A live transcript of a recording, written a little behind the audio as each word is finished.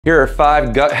Here are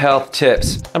 5 gut health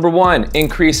tips. Number 1,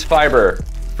 increase fiber.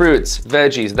 Fruits,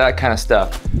 veggies, that kind of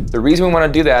stuff. The reason we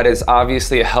want to do that is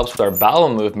obviously it helps with our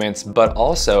bowel movements, but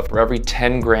also for every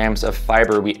 10 grams of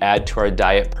fiber we add to our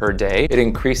diet per day, it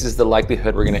increases the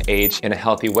likelihood we're going to age in a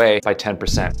healthy way by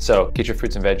 10%. So get your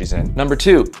fruits and veggies in. Number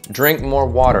 2, drink more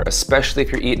water, especially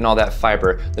if you're eating all that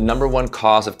fiber. The number 1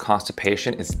 cause of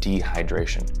constipation is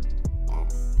dehydration.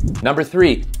 Number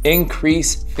 3,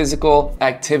 increase physical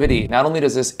activity. Not only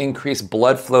does this increase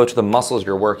blood flow to the muscles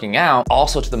you're working out,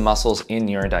 also to the muscles in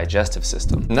your digestive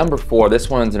system. Number 4, this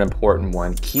one's an important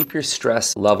one. Keep your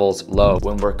stress levels low.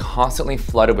 When we're constantly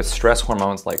flooded with stress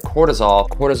hormones like cortisol,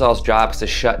 cortisol's job is to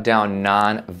shut down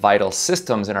non-vital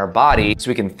systems in our body so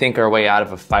we can think our way out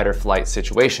of a fight or flight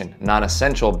situation.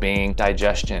 Non-essential being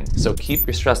digestion. So keep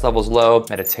your stress levels low,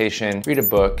 meditation, read a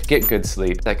book, get good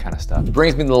sleep, that kind of stuff.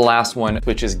 Brings me to the last one,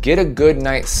 which is get a good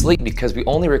night's sleep, because we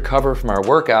only recover from our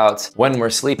workouts when we're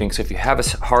sleeping. So if you have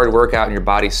a hard workout and your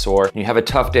body's sore, and you have a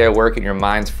tough day at work and your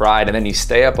mind's fried, and then you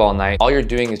stay up all night, all you're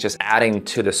doing is just adding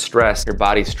to the stress your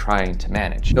body's trying to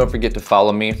manage. Don't forget to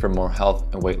follow me for more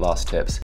health and weight loss tips.